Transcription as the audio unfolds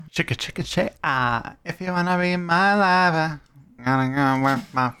Chicka chicka chick. If you wanna be my lover, gotta go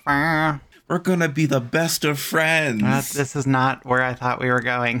with my friend. We're gonna be the best of friends. This is not where I thought we were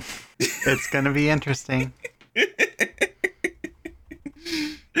going. It's gonna be interesting.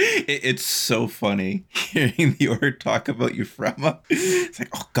 It's so funny hearing the order talk about Euphrema. It's like,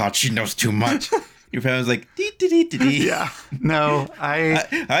 oh God, she knows too much. Euphrema's like, dee. Yeah. No,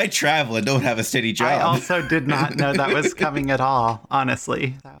 I travel and don't have a steady job. I also did not know that was coming at all,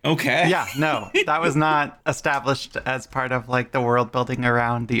 honestly. Okay. Yeah, no, that was not established as part of like the world building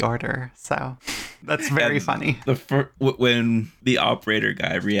around the order. So that's very funny. When the operator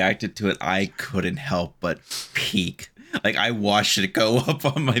guy reacted to it, I couldn't help but peek. Like, I watched it go up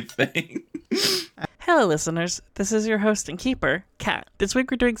on my thing. Hello, listeners. This is your host and keeper, Kat. This week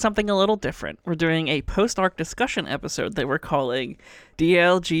we're doing something a little different. We're doing a post-arc discussion episode that we're calling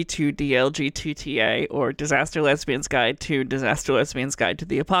DLG2TA, or Disaster Lesbians Guide to Disaster Lesbians Guide to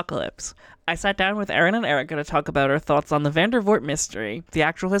the Apocalypse. I sat down with Aaron and Erica to talk about our thoughts on the Vandervoort mystery, the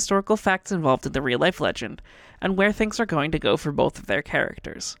actual historical facts involved in the real-life legend, and where things are going to go for both of their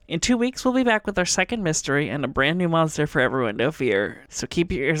characters. In 2 weeks, we'll be back with our second mystery and a brand new monster for everyone to fear, so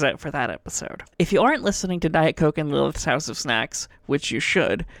keep your ears out for that episode. If you aren't listening to Diet Coke and Lilith's House of Snacks, which you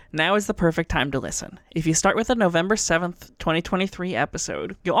should, now is the perfect time to listen. If you start with a November 7th, 2023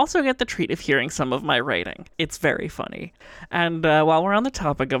 episode, you'll also get the treat of hearing some of my writing. It's very funny. And while we're on the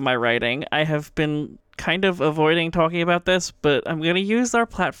topic of my writing, I have been kind of avoiding talking about this, but I'm going to use our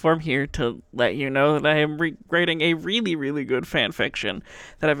platform here to let you know that I am writing a really, really good fan fiction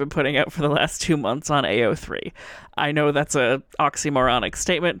that I've been putting out for the last 2 months on AO3. I know that's a oxymoronic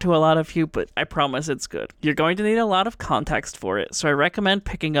statement to a lot of you, but I promise it's good. You're going to need a lot of context for it, so I recommend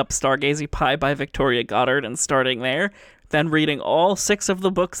picking up Stargazy Pie by Victoria Goddard and starting there, then reading all 6 of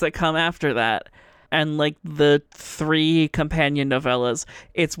the books that come after that, and like the 3 companion novellas.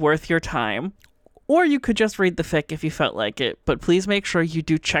 It's worth your time. Or you could just read the fic if you felt like it, but please make sure you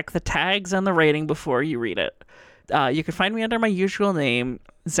do check the tags and the rating before you read it. You can find me under my usual name,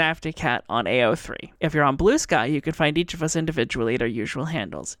 ZaftyCat, on AO3. If you're on Blue Sky, you can find each of us individually at our usual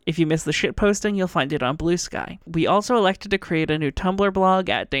handles. If you miss the shit posting, you'll find it on Blue Sky. We also elected to create a new Tumblr blog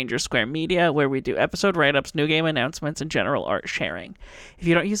at Danger Square Media, where we do episode write-ups, new game announcements, and general art sharing. If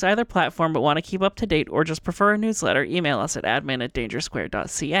you don't use either platform but want to keep up to date or just prefer a newsletter, email us at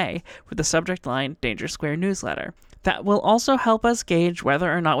admin@dangersquare.ca with the subject line Danger Square Newsletter. That will also help us gauge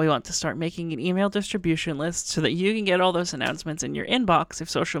whether or not we want to start making an email distribution list so that you can get all those announcements in your inbox if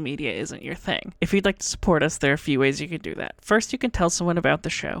social media isn't your thing. If you'd like to support us, there are a few ways you can do that. First, you can tell someone about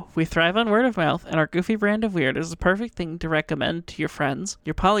the show. We thrive on word of mouth, and our goofy brand of weird is the perfect thing to recommend to your friends,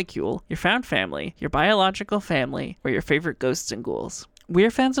 your polycule, your found family, your biological family, or your favorite ghosts and ghouls. We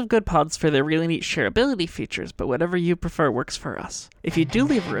are fans of good pods for their really neat shareability features, but whatever you prefer works for us. If you do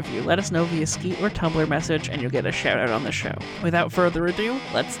leave a review, let us know via Skeet or Tumblr message and you'll get a shout out on the show. Without further ado,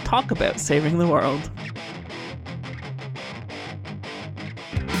 let's talk about saving the world.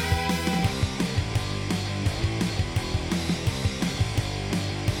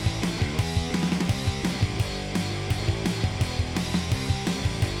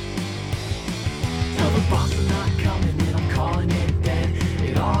 Tell the boss I'm not coming in, I'm calling it dead.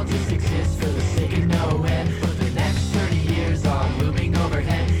 It all just exists for the sake of no end. But the next 30 years are looming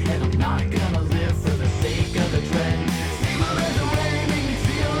overhead, and I'm not gonna live for the sake of the dread. See my breath away, make me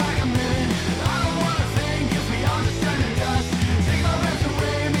feel like I'm living. I don't wanna think if we all just turn to dust. Take my breath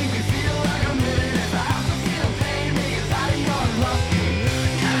away, make me feel like I'm living. If I have to feel pain, make it out of your love.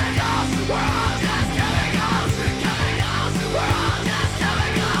 Chemicals, we're all just chemicals. Chemicals, we're all just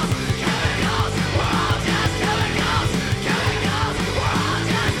chemicals. Chemicals, we're all just chemicals. Chemicals, we're all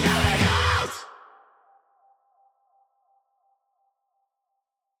just chemicals.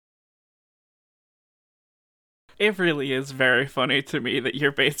 It really is very funny to me that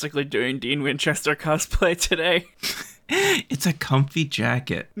you're basically doing Dean Winchester cosplay today. It's a comfy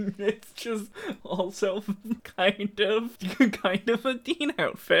jacket. It's just also kind of a Dean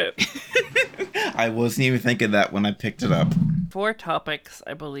outfit. I wasn't even thinking that when I picked it up. 4 topics,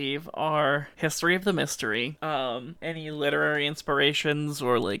 I believe, are history of the mystery, any literary inspirations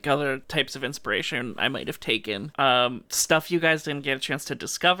or like other types of inspiration I might have taken, stuff you guys didn't get a chance to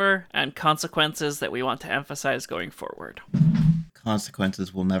discover, and consequences that we want to emphasize going forward.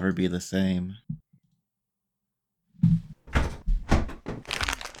 Consequences will never be the same.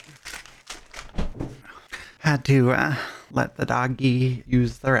 Had to let the doggy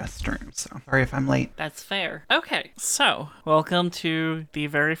use the restroom, so sorry if I'm late. That's fair. Okay, so welcome to the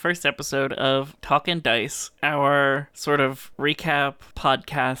very first episode of Talkin' Dice, our sort of recap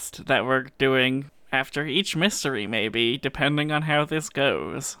podcast that we're doing after each mystery, maybe, depending on how this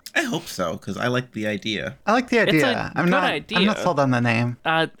goes. I hope so, because I like the idea. I like the It's idea. a I'm good not idea. I'm not sold on the name.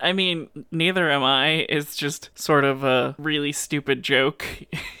 I mean, neither am I. It's just sort of a really stupid joke.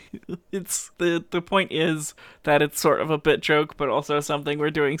 It's the point is that it's sort of a bit joke, but also something we're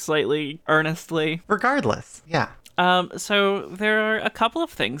doing slightly earnestly. Regardless, yeah. So there are a couple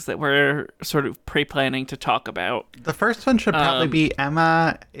of things that we're sort of pre-planning to talk about. The first one should probably be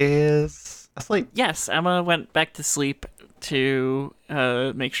Emma is asleep. Yes, Emma went back to sleep to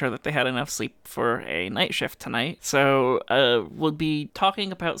make sure that they had enough sleep for a night shift tonight. So we'll be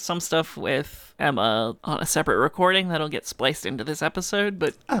talking about some stuff with Emma on a separate recording that'll get spliced into this episode,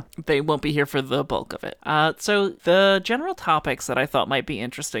 but they won't be here for the bulk of it. So the general topics that I thought might be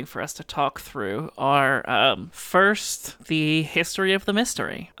interesting for us to talk through are first, the history of the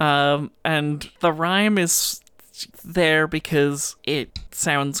mystery. And the rhyme is there because it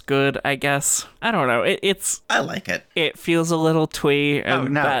sounds good, I guess. I don't know. I like it. It feels a little twee. And Oh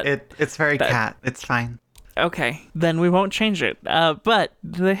no, it's very cat. It's fine. Okay, then we won't change it. But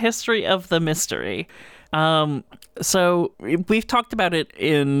the history of the mystery. So we've talked about it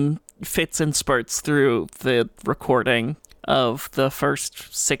in fits and spurts through the recording of the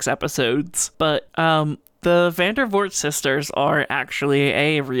first 6 episodes, but the Vandervoort sisters are actually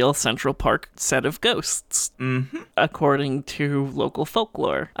a real Central Park set of ghosts, according to local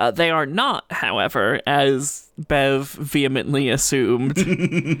folklore. They are not, however, as Bev vehemently assumed,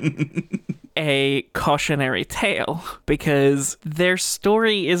 a cautionary tale, because their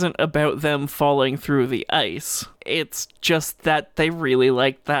story isn't about them falling through the ice. It's just that they really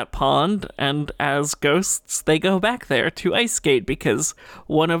like that pond, and as ghosts, they go back there to ice skate because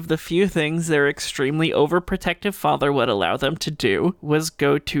one of the few things their extremely overprotective father would allow them to do was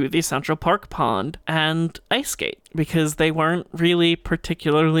go to the Central Park pond and ice skate, because they weren't really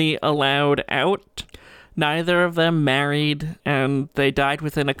particularly allowed out. Neither of them married, and they died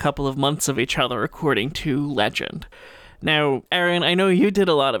within a couple of months of each other, according to legend. Now, Aaron, I know you did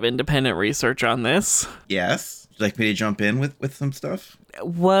a lot of independent research on this. Yes. Would you like me to jump in with some stuff?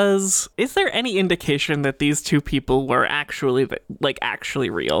 Is there any indication that these two people were actually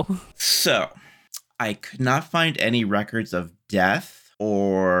real? So, I could not find any records of death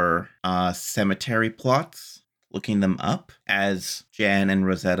or cemetery plots. Looking them up as Jan and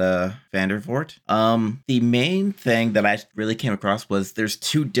Rosetta Vandervoort. The main thing that I really came across was there's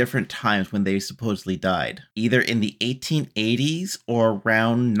 2 different times when they supposedly died, either in the 1880s or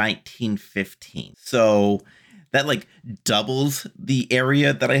around 1915. So that like doubles the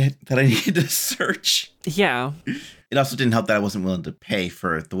area that I needed to search. Yeah. It also didn't help that I wasn't willing to pay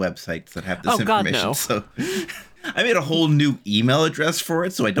for the websites that have this information. God, no. So I made a whole new email address for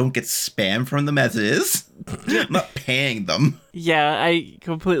it so I don't get spam from them as is. I'm not paying them. Yeah, I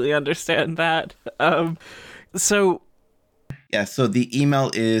completely understand that. So the email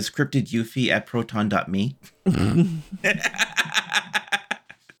is cryptidyufi@proton.me.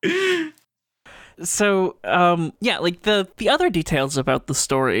 So, like the other details about the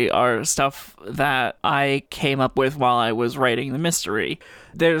story are stuff that I came up with while I was writing the mystery.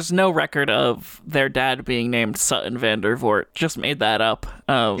 There's no record of their dad being named Sutton Vandervoort. Just made that up.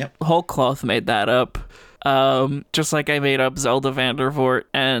 Whole cloth made that up. Just like I made up Zelda Vandervoort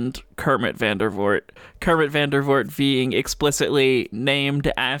and Kermit Vandervoort. Kermit Vandervoort being explicitly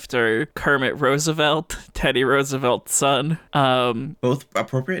named after Kermit Roosevelt, Teddy Roosevelt's son. Both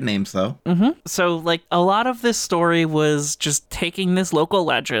appropriate names, though. So, like, a lot of this story was just taking this local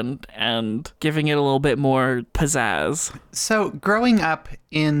legend and giving it a little bit more pizzazz. So, growing up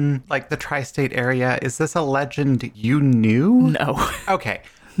in, like, the tri-state area, is this a legend you knew? No. Okay.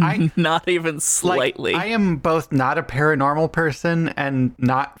 Not even slightly. I am both not a paranormal person and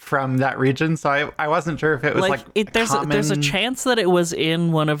not from that region, so I wasn't sure if it was there's a chance that it was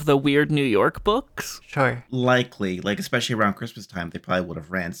in one of the weird New York books. Sure. Likely, especially around Christmas time, they probably would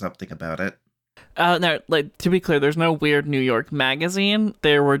have ran something about it. Now, to be clear, there's no Weird New York magazine.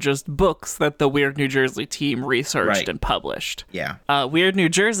 There were just books that the Weird New Jersey team researched and published. Yeah. Weird New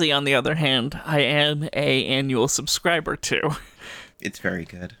Jersey, on the other hand, I am a annual subscriber to. It's very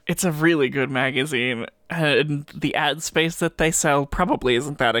good. It's a really good magazine, and the ad space that they sell probably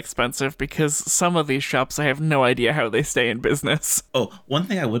isn't that expensive because some of these shops, I have no idea how they stay in business. Oh, one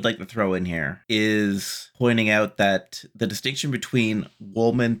thing I would like to throw in here is pointing out that the distinction between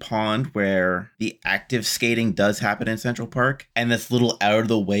Woolman Pond, where the active skating does happen in Central Park, and this little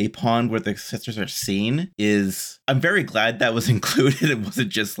out-of-the-way pond where the sisters are seen is... I'm very glad that was included. It wasn't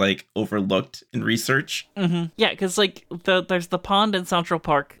just, overlooked in research. Mm-hmm. Yeah, because, there's the pond in Central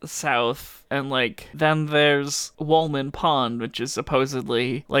Park South, And, like, then there's Woolman Pond, which is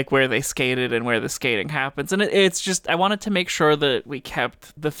supposedly, like, where they skated and where the skating happens. And it's just, I wanted to make sure that we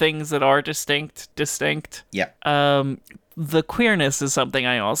kept the things that are distinct. Yeah. The queerness is something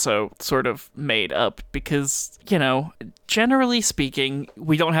I also sort of made up because, you know, generally speaking,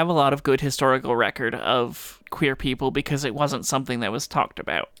 we don't have a lot of good historical record of queer people because it wasn't something that was talked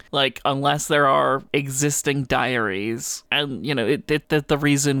about. Like, unless there are existing diaries, and, you know, the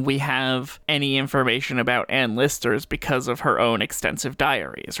reason we have any information about Anne Lister is because of her own extensive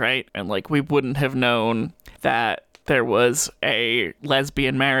diaries, right? And, like, we wouldn't have known that there was a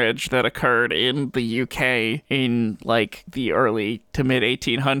lesbian marriage that occurred in the UK in, like, the early to mid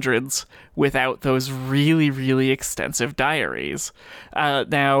 1800s without those really, really extensive diaries.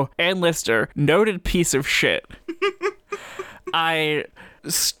 Now, Anne Lister, noted piece of shit.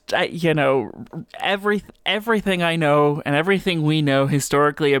 You know, everything I know and everything we know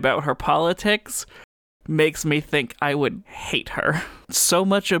historically about her politics makes me think I would hate her. So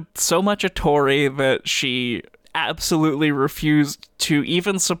much a Tory that she absolutely refused to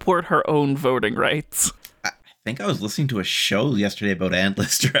even support her own voting rights. I think I was listening to a show yesterday about Ann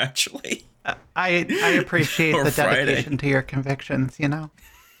Lister, actually. I appreciate the dedication to your convictions, you know?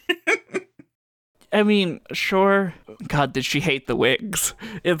 I mean, sure. God, did she hate the Whigs?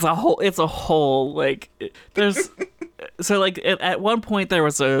 It's a whole, like, there's... So, like, at one point there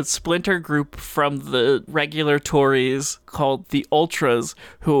was a splinter group from the regular Tories called the Ultras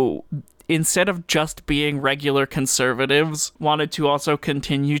who, instead of just being regular conservatives, wanted to also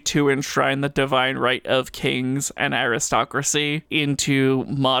continue to enshrine the divine right of kings and aristocracy into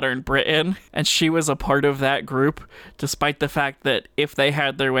modern Britain. And she was a part of that group, despite the fact that if they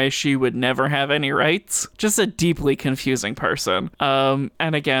had their way, she would never have any rights. Just a deeply confusing person. And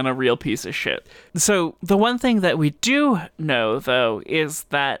again, a real piece of shit. So the one thing that we do know, though, is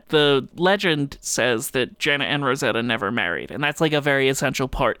that the legend says that Jenna and Rosetta never married. And that's, like, a very essential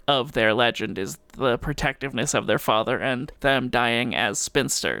part of their legend, is the protectiveness of their father and them dying as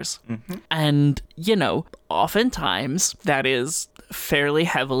spinsters. Mm-hmm. And, you know, oftentimes that is fairly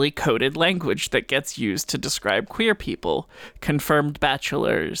heavily coded language that gets used to describe queer people. Confirmed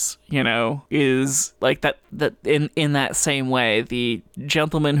bachelors, you know, is like that in that same way. The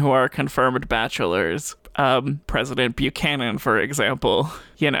gentlemen who are confirmed bachelors, President Buchanan, for example,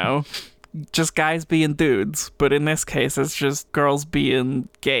 you know, just guys being dudes, but in this case it's just girls being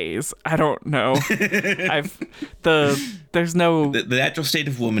gays. I don't know. There's no... The natural state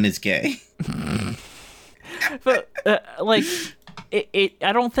of woman is gay. But, like...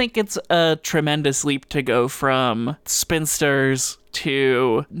 I don't think it's a tremendous leap to go from spinsters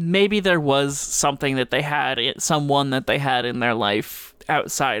to maybe there was something that they had, someone that they had in their life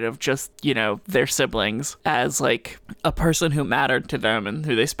outside of just, you know, their siblings as, like, a person who mattered to them and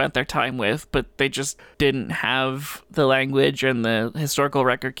who they spent their time with, but they just didn't have the language, and the historical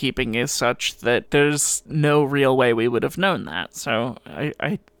record keeping is such that there's no real way we would have known that. So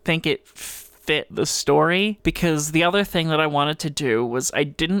I think it fit the story, because the other thing that I wanted to do was I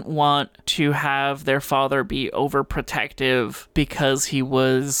didn't want to have their father be overprotective because he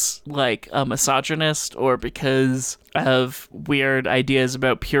was, like, a misogynist or because of weird ideas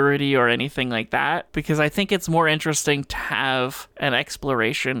about purity or anything like that, because I think it's more interesting to have an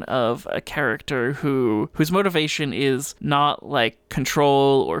exploration of a character whose motivation is not, like,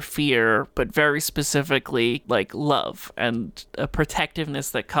 control or fear, but very specifically, like, love and a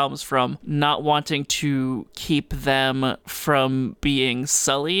protectiveness that comes from not wanting to keep them from being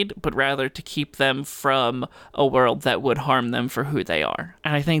sullied, but rather to keep them from a world that would harm them for who they are.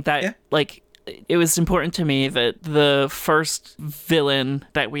 And I think that, like, it was important to me that the first villain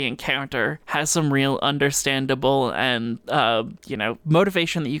that we encounter has some real understandable and, you know,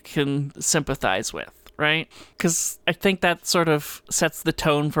 motivation that you can sympathize with, right? Because I think that sort of sets the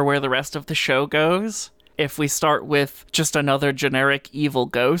tone for where the rest of the show goes. If we start with just another generic evil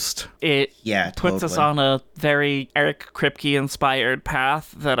ghost, it puts us on a very Eric Kripke-inspired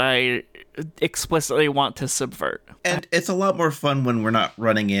path that I explicitly want to subvert. And it's a lot more fun when we're not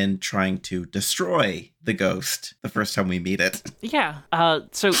running in trying to destroy the ghost the first time we meet it. Yeah.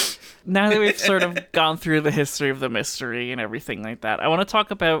 So now that we've sort of gone through the history of the mystery and everything like that, I want to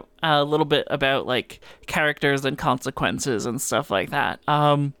talk about a little bit about, like, characters and consequences and stuff like that.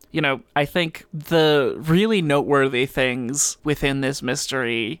 You know, I think the really noteworthy things within this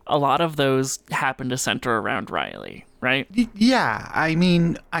mystery, a lot of those happen to center around Riley, right? Yeah, I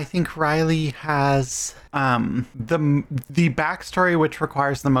mean, I think Riley has the backstory which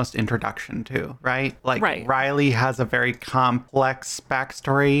requires the most introduction to, right? Like, right. Riley has a very complex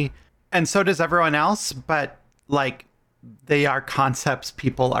backstory, and so does everyone else, but, like, they are concepts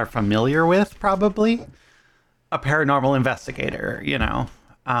people are familiar with, probably. A paranormal investigator, you know.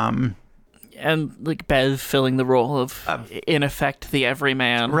 And like Bev filling the role of, in effect, the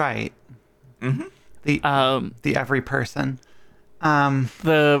everyman. Right. Mm-hmm. The every person.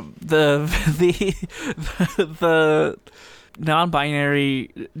 The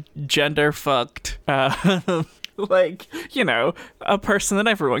non-binary, gender fucked, like, you know, a person that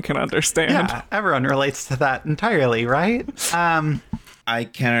everyone can understand. Yeah, everyone relates to that entirely, right? I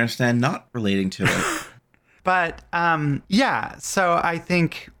can't understand not relating to it. But yeah, so I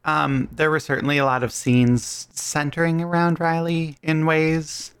think there were certainly a lot of scenes centering around Riley in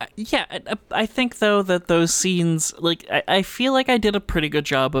ways. Yeah, I think, though, that those scenes, like, I feel like I did a pretty good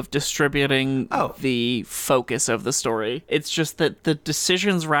job of distributing the focus of the story. It's just that the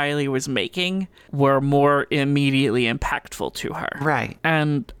decisions Riley was making were more immediately impactful to her. Right.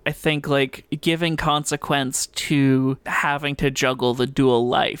 And I think, like, giving consequence to having to juggle the dual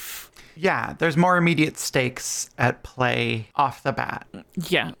life. Yeah, there's more immediate stakes at play off the bat.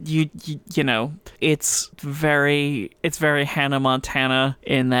 Yeah, you know, it's very Hannah Montana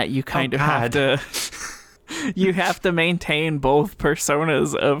in that you kind of have to you have to maintain both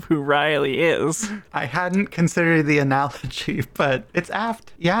personas of who Riley is. I hadn't considered the analogy, but it's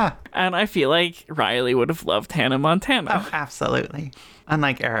apt. Yeah. And I feel like Riley would have loved Hannah Montana. Oh, absolutely.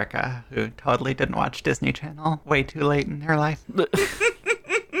 Unlike Erica, who totally didn't watch Disney Channel way too late in her life.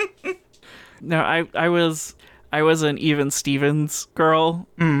 No, I was an Even Stevens girl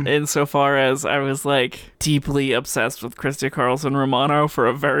insofar as I was like deeply obsessed with Christy Carlson Romano for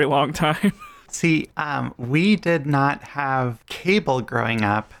a very long time. See, we did not have cable growing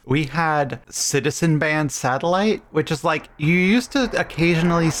up. We had Citizen Band satellite, which is like you used to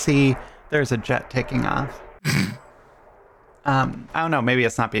occasionally see there's a jet taking off. I don't know, maybe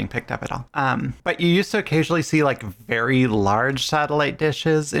it's not being picked up at all. But you used to occasionally see like very large satellite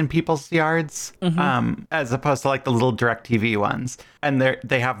dishes in people's yards, as opposed to like the little DirecTV ones. And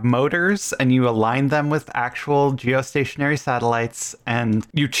they have motors and you align them with actual geostationary satellites and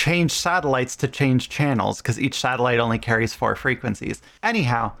you change satellites to change channels because each satellite only carries 4 frequencies.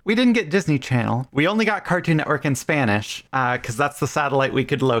 Anyhow, we didn't get Disney Channel. We only got Cartoon Network in Spanish because that's the satellite we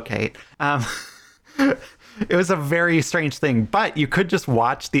could locate. It was a very strange thing, but you could just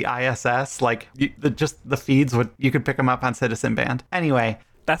watch the ISS, like the feeds you could pick them up on Citizen Band. Anyway,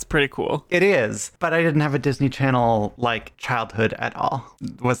 that's pretty cool. It is, but I didn't have a Disney Channel like childhood at all.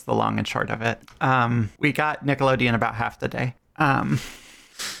 Was the long and short of it. We got Nickelodeon about half the day.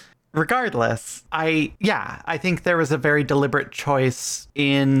 Regardless, I think there was a very deliberate choice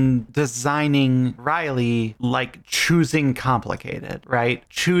in designing Riley, like choosing complicated, right?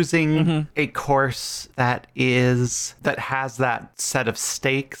 Choosing a course that has that set of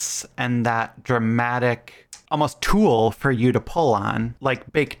stakes and that dramatic almost tool for you to pull on,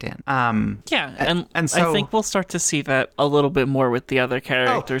 like baked in. Yeah, and so I think we'll start to see that a little bit more with the other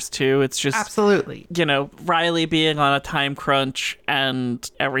characters too. It's just absolutely, you know, Riley being on a time crunch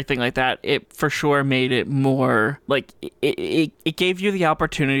and everything like that. It for sure made it more like it gave you the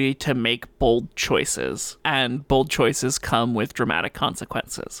opportunity to make bold choices, and bold choices come with dramatic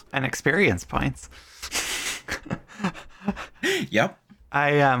consequences and experience points. Yep.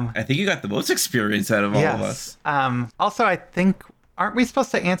 I think you got the most experience out of all of us. Also, I think, aren't we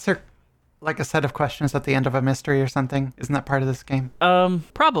supposed to answer like a set of questions at the end of a mystery or something? Isn't that part of this game?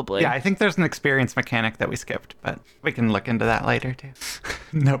 Probably. Yeah, I think there's an experience mechanic that we skipped, but we can look into that later too.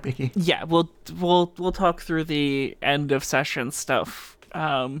 No biggie. Yeah, we'll talk through the end of session stuff.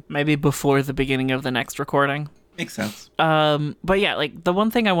 Maybe before the beginning of the next recording. Makes sense. But yeah, like the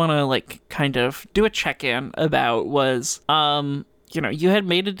one thing I want to like kind of do a check-in about was you know, you had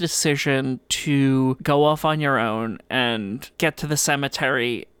made a decision to go off on your own and get to the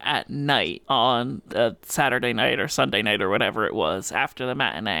cemetery at night on a Saturday night or Sunday night or whatever it was after the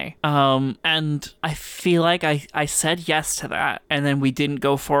matinee. And I feel like I said yes to that, and then we didn't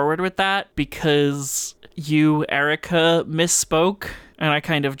go forward with that because you, Erica, misspoke. And I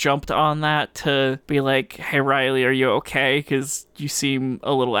kind of jumped on that to be like, hey, Riley, are you okay? Because you seem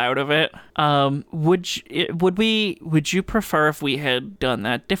a little out of it. Would you prefer if we had done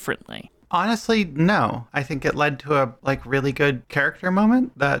that differently? Honestly, no. I think it led to a like really good character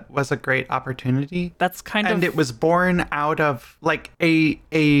moment that was a great opportunity. That's kind of... And it was born out of like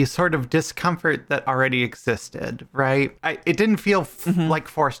a sort of discomfort that already existed, right? It didn't feel like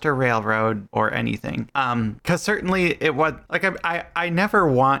forced or railroad or anything. Because certainly it was like I never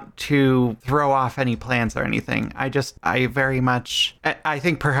want to throw off any plans or anything. I very much, I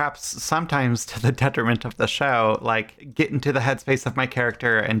think perhaps sometimes to the detriment of the show, like get into the headspace of my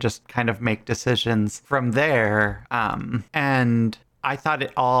character and just kind of of make decisions from there. And I thought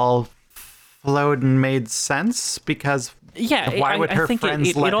it all flowed and made sense because why would her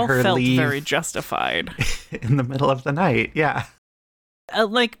friends let it all her felt leave very justified in the middle of the night? Yeah.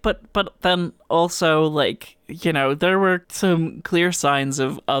 But then also, like, you know, there were some clear signs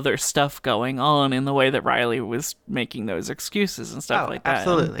of other stuff going on in the way that Riley was making those excuses and stuff like that.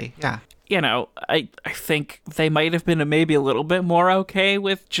 Absolutely, yeah. You know, I think they might have been maybe a little bit more okay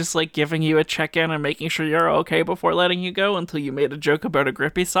with just, like, giving you a check-in and making sure you're okay before letting you go until you made a joke about a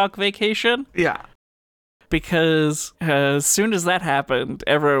grippy sock vacation. Yeah. Because as soon as that happened,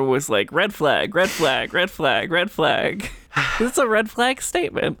 everyone was like, red flag, red flag, red flag, red flag. It's a red flag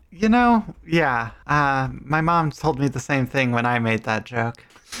statement. You know, yeah. My mom told me the same thing when I made that joke.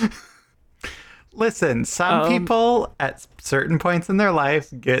 Listen, some people at certain points in their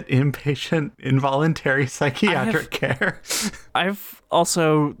lives get inpatient, involuntary psychiatric care. I've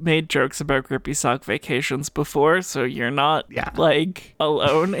also made jokes about grippy sock vacations before, so you're not, like,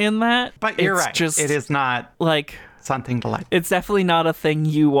 alone in that. But you're It's right. Just, it is not, like, something to like. it's definitely not a thing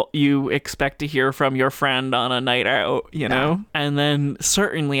you expect to hear from your friend on a night out, you know? And then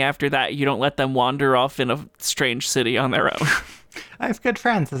certainly after that, you don't let them wander off in a strange city on their own. I have good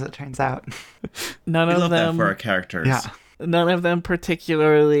friends, as it turns out. None We of love them that for our characters. Yeah. None of them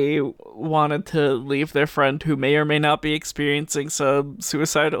particularly wanted to leave their friend who may or may not be experiencing some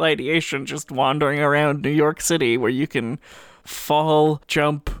suicidal ideation just wandering around New York City where you can fall,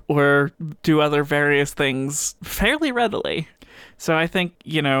 jump, or do other various things fairly readily. So I think,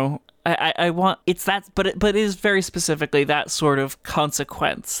 you know, I want, it's that, but it is very specifically that sort of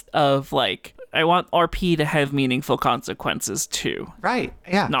consequence of, like, I want RP to have meaningful consequences too. Right.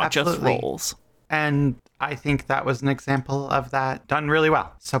 Yeah. Not absolutely. just roles. And I think that was an example of that done really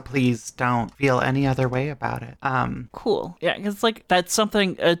well. So please don't feel any other way about it. Cool. Yeah, because, like, that's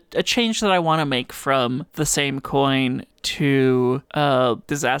something, a change that I want to make from the same coin to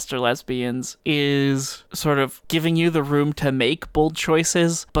Disaster Lesbians is sort of giving you the room to make bold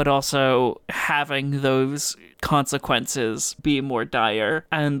choices, but also having those consequences be more dire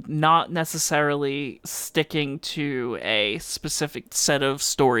and not necessarily sticking to a specific set of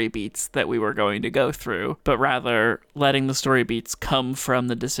story beats that we were going to go through, but rather letting the story beats come from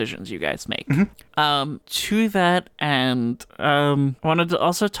the decisions you guys make. To that end, wanted to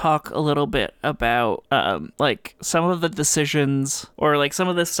also talk a little bit about like some of the decisions or like some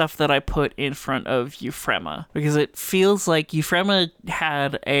of the stuff that I put in front of Euphrema, because it feels like Euphrema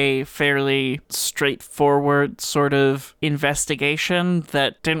had a fairly straightforward sort of investigation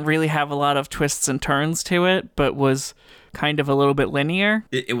that didn't really have a lot of twists and turns to it, but was kind of a little bit linear.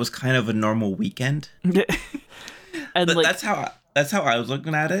 It was kind of a normal weekend. And But like, that's how I was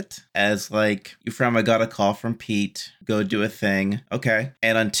looking at it, as like, Euphrema got a call from Pete, go do a thing. Okay.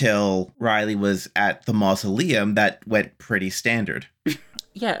 And until Riley was at the mausoleum, that went pretty standard.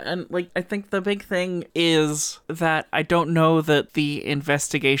 yeah, and like I think the big thing is that I don't know that the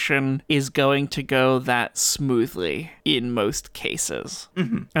investigation is going to go that smoothly in most cases.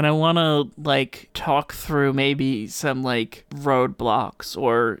 And I want to like talk through maybe some like roadblocks,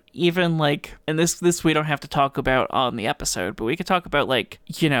 or even like, and this we don't have to talk about on the episode, but we could talk about like,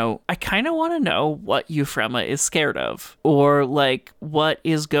 you know, I kind of want to know what Euphrema is scared of, or like what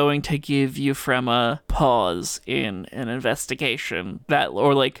is going to give Euphrema pause in an investigation, that,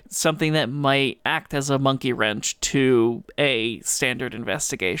 or like something that might act as a monkey wrench to a standard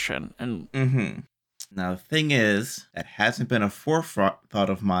investigation. And Now, the thing is, that hasn't been a forethought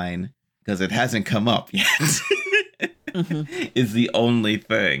of mine because it hasn't come up yet. Is the only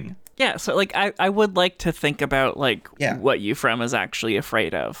thing. yeah, so like I would like to think about like what Euphrema is actually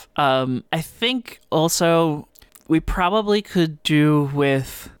afraid of. I think also we probably could do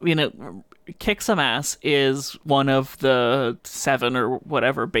with, you know, kick some ass is one of the 7 or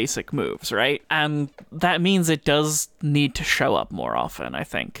whatever basic moves, right? And that means it does need to show up more often, I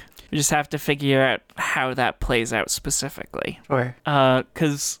think. We just have to figure out how that plays out specifically. Sure.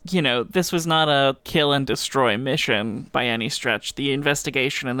 Because, you know, this was not a kill and destroy mission by any stretch. The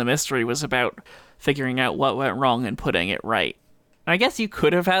investigation and the mystery was about figuring out what went wrong and putting it right. I guess you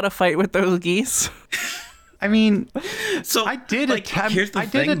could have had a fight with those geese. I mean, So I did like, here's attempt. the I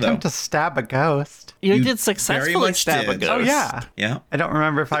did thing, attempt though. to stab a ghost. You You did successfully very much stab a did. ghost. Oh yeah. Yeah. I don't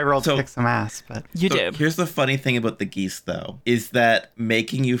remember if I rolled So- kick some ass, but You So did. Here's the funny thing about the geese, though, is that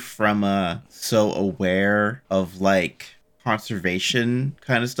making Euphrema so aware of like conservation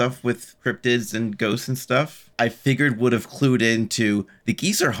kind of stuff with cryptids and ghosts and stuff, I figured would have clued into the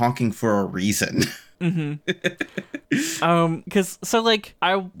geese are honking for a reason. Because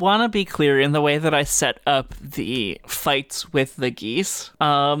I want to be clear in the way that I set up the fights with the geese.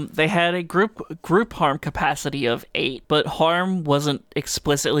 They had a group harm capacity of 8, but harm wasn't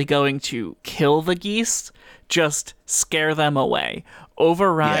explicitly going to kill the geese, just scare them away,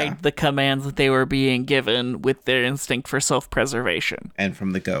 override the commands that they were being given with their instinct for self-preservation. And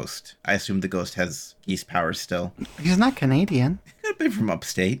from the ghost. I assume the ghost has geese powers still. He's not Canadian. Could be from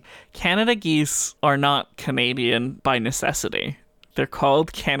upstate. Canada geese are not Canadian by necessity. They're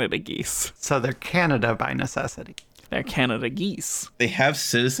called Canada geese. So they're Canada by necessity. They're Canada geese. They have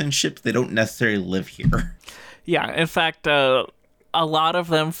citizenship. They don't necessarily live here. Yeah, in fact, a lot of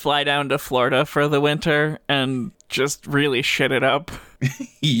them fly down to Florida for the winter and just really shit it up.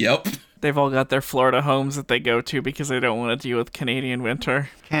 Yep. They've all got their Florida homes that they go to because they don't want to deal with Canadian winter.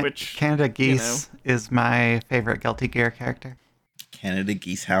 Canada Geese is my favorite Guilty Gear character. Canada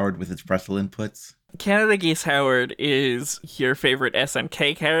Geese Howard with its pretzel inputs. Canada Geese Howard is your favorite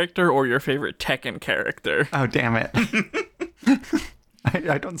SNK character or your favorite Tekken character. Oh, damn it.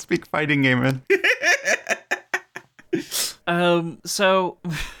 I don't speak fighting game. So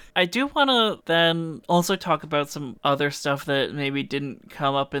I do want to then also talk about some other stuff that maybe didn't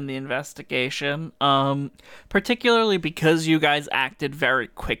come up in the investigation. Particularly because you guys acted very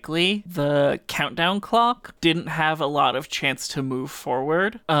quickly, the countdown clock didn't have a lot of chance to move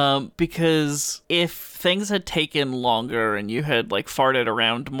forward. Because if things had taken longer and you had farted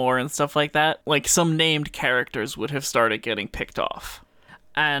around more and stuff like that, some named characters would have started getting picked off.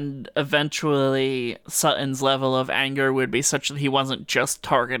 And eventually, Sutton's level of anger would be such that he wasn't just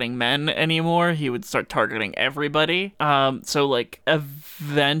targeting men anymore. He would start targeting everybody.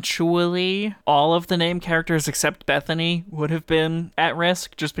 Eventually, all of the named characters except Bethany would have been at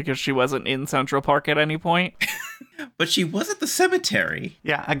risk just because she wasn't in Central Park at any point. But she was at the cemetery.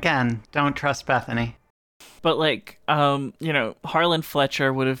 Yeah, again, don't trust Bethany. But Harlan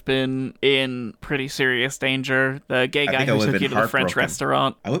Fletcher would have been in pretty serious danger. The gay guy who took you to the French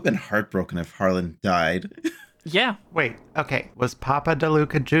restaurant. I would have been heartbroken if Harlan died. Yeah. Wait, okay. Was Papa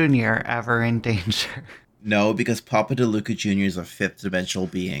DeLuca Jr. ever in danger? No, because Papa DeLuca Jr. is a fifth dimensional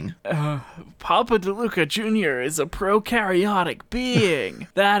being. Papa DeLuca Jr. is a prokaryotic being.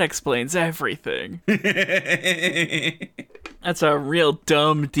 That explains everything. That's a real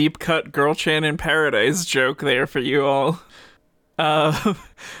dumb, deep-cut Girl Chan in Paradise joke there for you all. A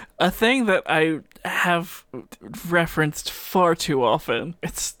thing that I have referenced far too often.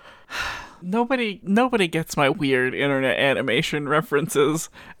 It's... Nobody gets my weird internet animation references,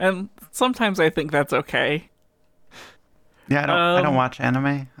 and sometimes I think that's okay. Yeah, I don't watch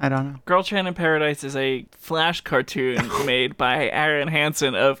anime. I don't know. Girl Chan in Paradise is a Flash cartoon made by Aaron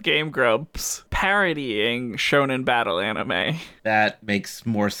Hansen of Game Grumps, parodying shonen battle anime. That makes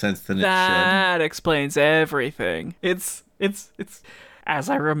more sense than it should. That explains everything. It's as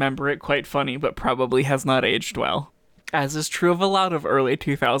I remember it, quite funny, but probably has not aged well. As is true of a lot of early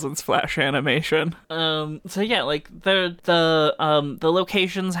 2000s Flash animation. So yeah, the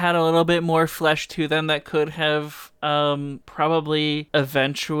locations had a little bit more flesh to them that could have probably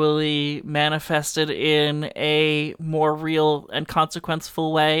eventually manifested in a more real and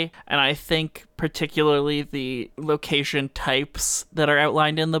consequential way. And I think particularly the location types that are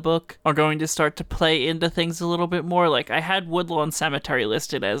outlined in the book are going to start to play into things a little bit more. I had Woodlawn Cemetery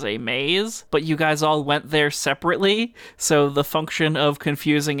listed as a maze, but you guys all went there separately, so the function of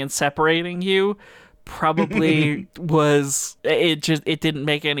confusing and separating you probably was it didn't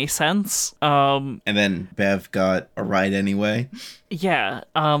make any sense. And then Bev got a ride anyway. Yeah,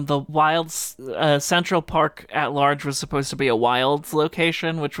 the Wilds Central Park at large was supposed to be a Wilds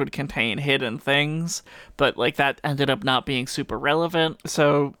location, which would contain hidden things, but that ended up not being super relevant.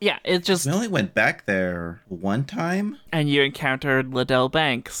 So yeah, it just... We only went back there one time. And you encountered Liddell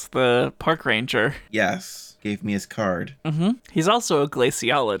Banks, the park ranger. Yes. Gave me his card. Mm-hmm. He's also a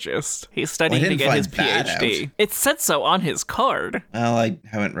glaciologist. He's studying to get his PhD. It said so on his card. Well, I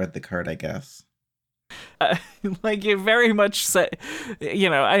haven't read the card, I guess. You very much said,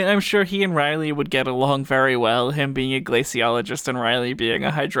 I'm sure he and Riley would get along very well, him being a glaciologist and Riley being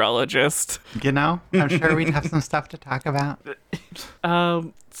a hydrologist. I'm sure we'd have some stuff to talk about.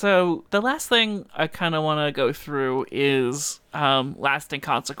 So the last thing I kind of want to go through is lasting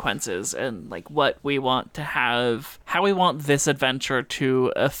consequences and what we want to have, how we want this adventure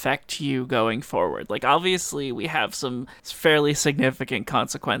to affect you going forward. Obviously we have some fairly significant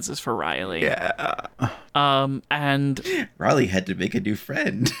consequences for Riley. Yeah. And Riley had to make a new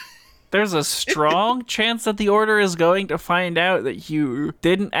friend. There's a strong chance that the Order is going to find out that you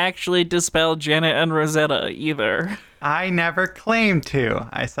didn't actually dispel Janet and Rosetta either. I never claimed to.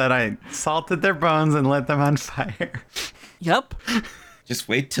 I said I salted their bones and lit them on fire. Yep. Just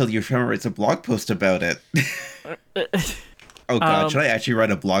wait till Euphemia writes a blog post about it. Oh god, should I actually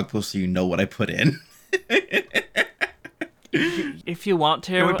write a blog post so you know what I put in? If you want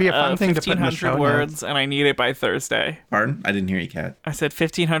to, It would be a fun thing to put in the 1,500 show words, notes. and I need it by Thursday. Pardon? I didn't hear you, Kat. I said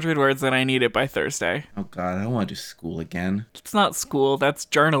 1,500 words, and I need it by Thursday. Oh god, I don't want to do school again. It's not school, that's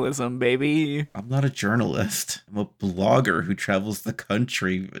journalism, baby. I'm not a journalist. I'm a blogger who travels the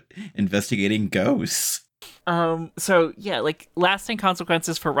country investigating ghosts. So yeah, like, lasting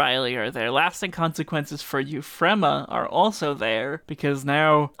consequences for Riley are there. Lasting consequences for Euphrema are also there, because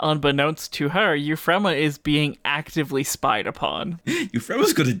now, unbeknownst to her, Euphrema is being actively spied upon.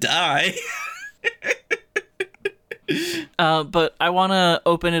 Euphemia's gonna die. But I want to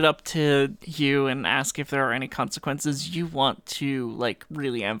open it up to you and ask if there are any consequences you want to, like,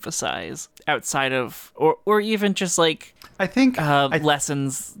 really emphasize outside of, or even just, like, I think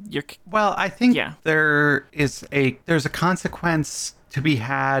lessons. I think Yeah. there's a consequence to be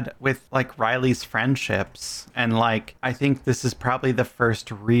had with, like, Riley's friendships, and, like, I think this is probably the first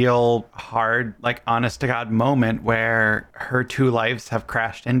real hard, like, honest to God moment where her two lives have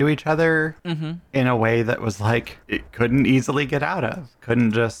crashed into each other in a way that was like it couldn't easily get out of,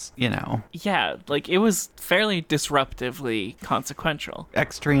 couldn't just, Yeah, like, it was fairly disruptively consequential.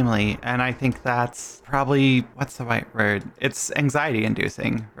 extremely. And I think that's probably, what's the right word? It's anxiety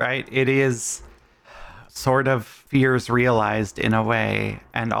inducing, right? It is sort of fears realized in a way,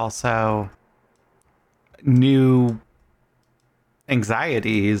 and also new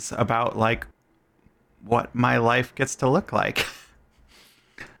anxieties about, like, what my life gets to look like.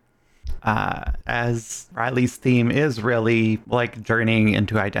 As Riley's theme is really, like, journeying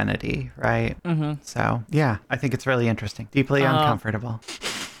into identity, right? So yeah, I think it's really interesting, deeply uncomfortable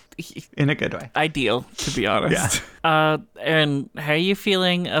in a good way. Ideal, to be honest. And how are you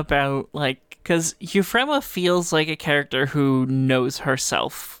feeling about, like, because Euphrema feels like a character who knows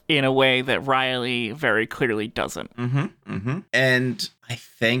herself in a way that Riley very clearly doesn't. And I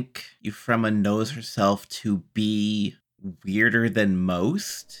think Euphrema knows herself to be weirder than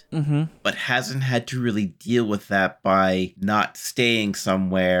most, but hasn't had to really deal with that by not staying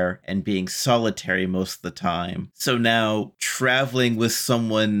somewhere and being solitary most of the time. So now traveling with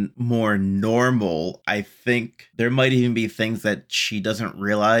someone more normal, I think there might even be things that she doesn't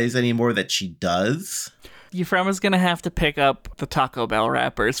realize anymore that she does. Euphrema's gonna have to pick up the Taco Bell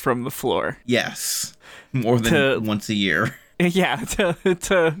wrappers from the floor. Yes, more than once a year. Yeah, to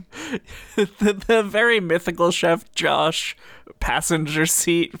the very mythical Chef Josh passenger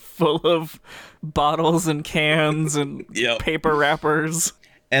seat full of bottles and cans and paper wrappers.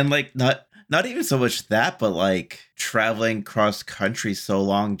 And, like, not even so much that, but, like, traveling cross country so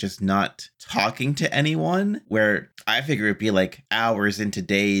long, just not talking to anyone, where I figure it'd be like hours into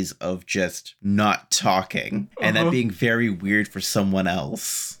days of just not talking, and that being very weird for someone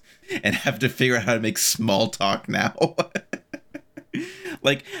else, and have to figure out how to make small talk now.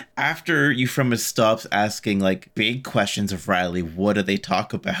 Like, after Euphrema stops asking, like, big questions of Riley, what do they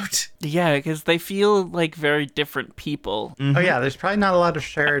talk about? Yeah, because they feel like very different people. Oh yeah, there's probably not a lot of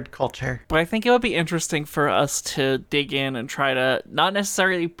shared culture. But I think it would be interesting for us to dig in and try to not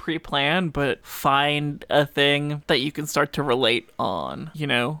necessarily pre-plan, but find a thing that you can start to relate on,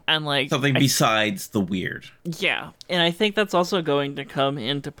 And, like, Something besides the weird. Yeah, and I think that's also going to come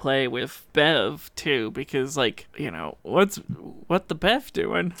into play with Bev too, because, like, what the Bev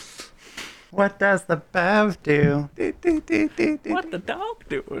doing? What does the Bev do? What the dog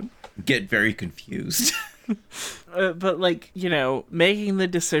doing? Get very confused. But, like, making the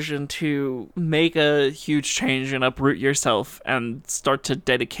decision to make a huge change and uproot yourself and start to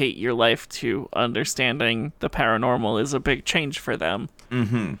dedicate your life to understanding the paranormal is a big change for them.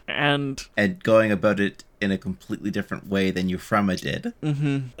 And going about it in a completely different way than Euphrema did.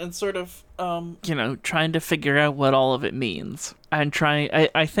 And sort of, trying to figure out what all of it means. And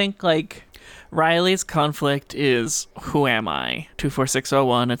I think, like, Riley's conflict is, who am I?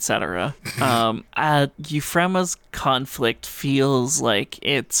 24601, etc. Euphrema's conflict feels like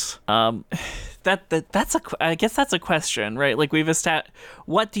it's, I guess that's a question, right? Like, we've established,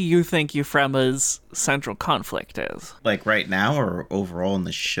 what do you think Euphrema's central conflict is? Like, right now or overall in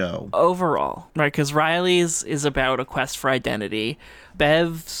the show? Overall, right? Because Riley's is about a quest for identity.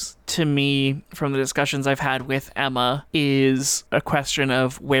 Bev's, to me, from the discussions I've had with Emma, is a question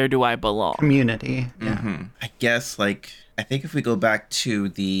of, where do I belong? Community. Yeah. I guess, like, I think if we go back to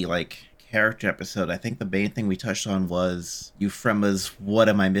the, like, character episode, I think the main thing we touched on was Euphrema's "What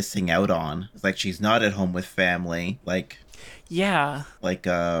am I missing out on?" It's like she's not at home with family, like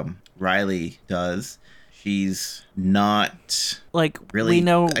Riley does. She's not like really we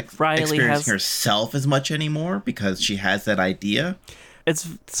know Riley experiencing has herself as much anymore because she has that idea. it's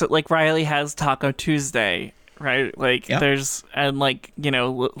so, like Riley has Taco Tuesday, right? Like there's and like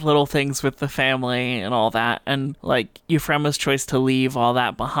little things with the family and all that, and like Euphrema's choice to leave all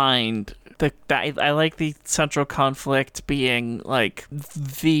that behind. I like the central conflict being like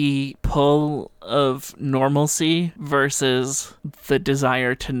the pull of normalcy versus the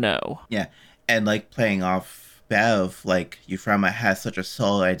desire to know. Yeah, and like playing off Bev, like Euphrema has such a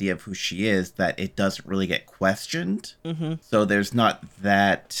solid idea of who she is that it doesn't really get questioned. Mm-hmm. So there's not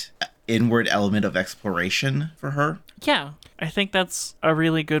that inward element of exploration for her. Yeah, I think that's a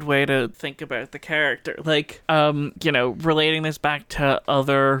really good way to think about the character. Like, relating this back to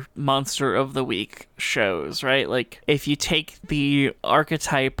other Monster of the Week shows, right? Like, if you take the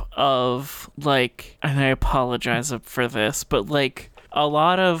archetype of, like, and I apologize for this, but, like, a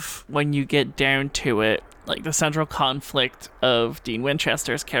lot of when you get down to it, like the central conflict of Dean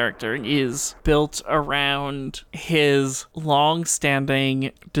Winchester's character is built around his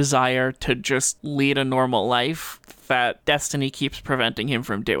long-standing desire to just lead a normal life that destiny keeps preventing him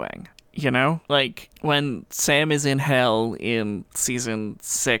from doing. Like when Sam is in hell in season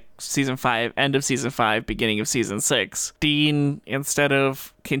 5, end of season 5, beginning of season 6, Dean, instead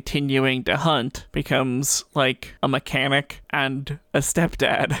of continuing to hunt, becomes like a mechanic and a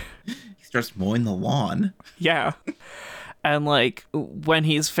stepdad. Starts mowing the lawn. Yeah. And like when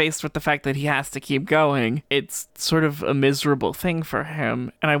he's faced with the fact that he has to keep going, it's sort of a miserable thing for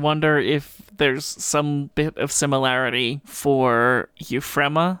him. And I wonder if there's some bit of similarity for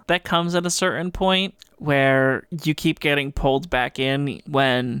Euphrema that comes at a certain point where you keep getting pulled back in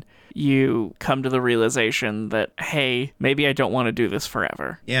when you come to the realization that, hey, maybe I don't want to do this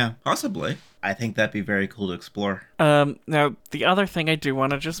forever. Yeah, possibly. I think that'd be very cool to explore. Now, the other thing I do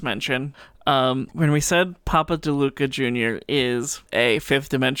want to just mention, when we said Papa DeLuca Jr. is a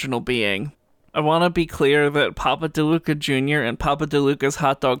fifth-dimensional being, I want to be clear that Papa DeLuca Jr. and Papa DeLuca's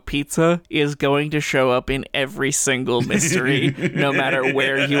hot dog pizza is going to show up in every single mystery, no matter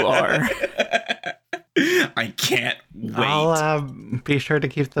where you are. I can't wait. I'll be sure to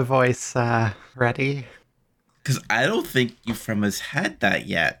keep the voice ready. Because I don't think Euphrema's had that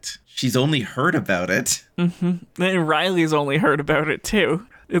yet. She's only heard about it. Mm-hmm. And Riley's only heard about it, too.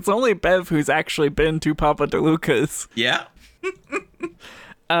 It's only Bev who's actually been to Papa DeLuca's. Yeah.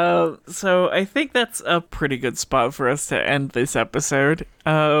 So I think that's a pretty good spot for us to end this episode.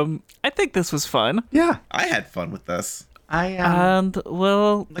 I think this was fun. Yeah. I had fun with this.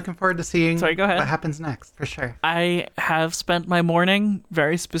 Looking forward to seeing Sorry, go ahead. what happens next, for sure. I have spent my morning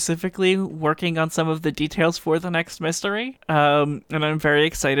very specifically working on some of the details for the next mystery, and I'm very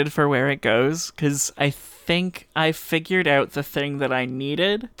excited for where it goes, because I think I figured out the thing that I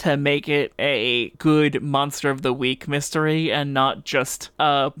needed to make it a good Monster of the Week mystery, and not just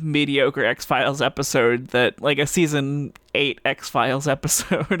a mediocre X-Files episode that, like a season 8 X-Files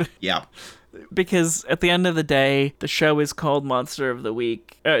episode. Yeah. Because at the end of the day, the show is called Monster of the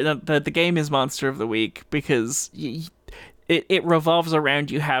Week. The game is Monster of the Week because it revolves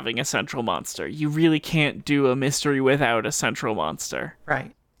around you having a central monster. You really can't do a mystery without a central monster.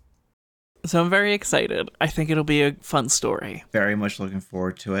 Right. So I'm very excited. I think it'll be a fun story. Very much looking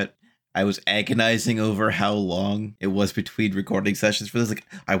forward to it. I was agonizing over how long it was between recording sessions for this. Like,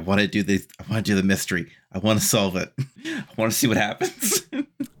 I want to do this. I want to do the mystery. I want to solve it. I want to see what happens.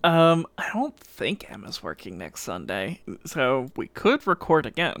 I don't think Emma's working next Sunday, so we could record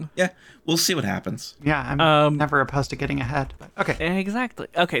again. Yeah, we'll see what happens. Yeah, I'm never opposed to getting ahead. But okay. Exactly.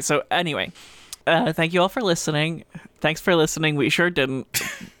 Okay, so anyway, thank you all for listening. Thanks for listening. We sure didn't.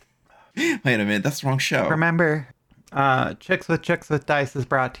 Wait a minute, that's the wrong show. Remember, Chicks with Dice is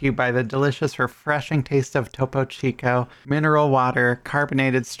brought to you by the delicious, refreshing taste of Topo Chico mineral water,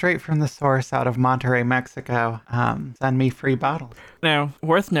 carbonated straight from the source out of Monterrey, Mexico. Send me free bottles. Now,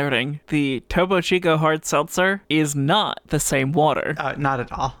 worth noting, the Topo Chico hard seltzer is not the same water. Not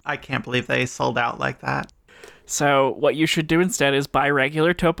at all. I can't believe they sold out like that. So what you should do instead is buy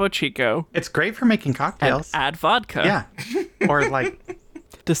regular Topo Chico. It's great for making cocktails. And add vodka. Yeah. Or like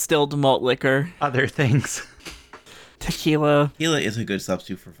distilled malt liquor. Other things. Tequila. Tequila is a good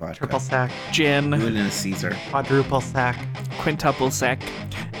substitute for vodka. Triple sec. Gin. Do it in a Caesar. Quadruple sec. Quintuple sec.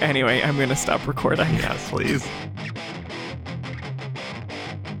 Anyway, I'm going to stop recording. Yes, please.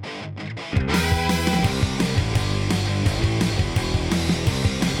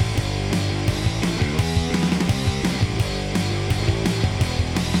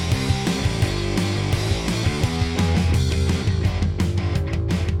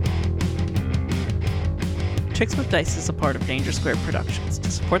 Chicks with Dice is a part of Danger Square Productions.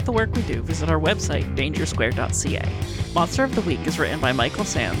 To support the work we do, visit our website, dangersquare.ca. Monster of the Week is written by Michael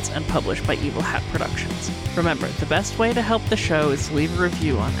Sands and published by Evil Hat Productions. Remember, the best way to help the show is to leave a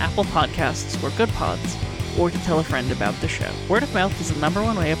review on Apple Podcasts or Good Pods, or to tell a friend about the show. Word of mouth is the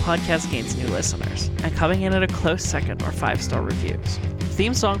 #1 way a podcast gains new listeners, and coming in at a close second are 5-star reviews. The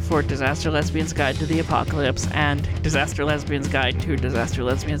theme song for Disaster Lesbians Guide to the Apocalypse and Disaster Lesbians Guide to Disaster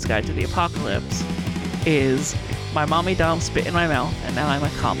Lesbians Guide to the Apocalypse is My Mommy Dom Spit in My Mouth and Now I'm a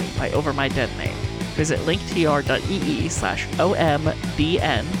Commie by Over My Dead Name. Visit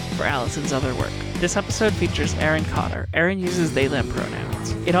linktr.ee/omdn for Allison's other work. This episode features Erin Cotter. Erin uses they them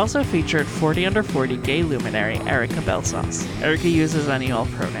pronouns. It also featured 40 under 40 gay luminary Erica Belsauce. Erica uses any all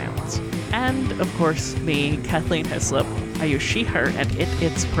pronouns. And, of course, me, Kathleen Hislop. I use she, her, and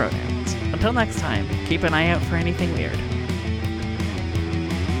its pronouns. Until next time, keep an eye out for anything weird.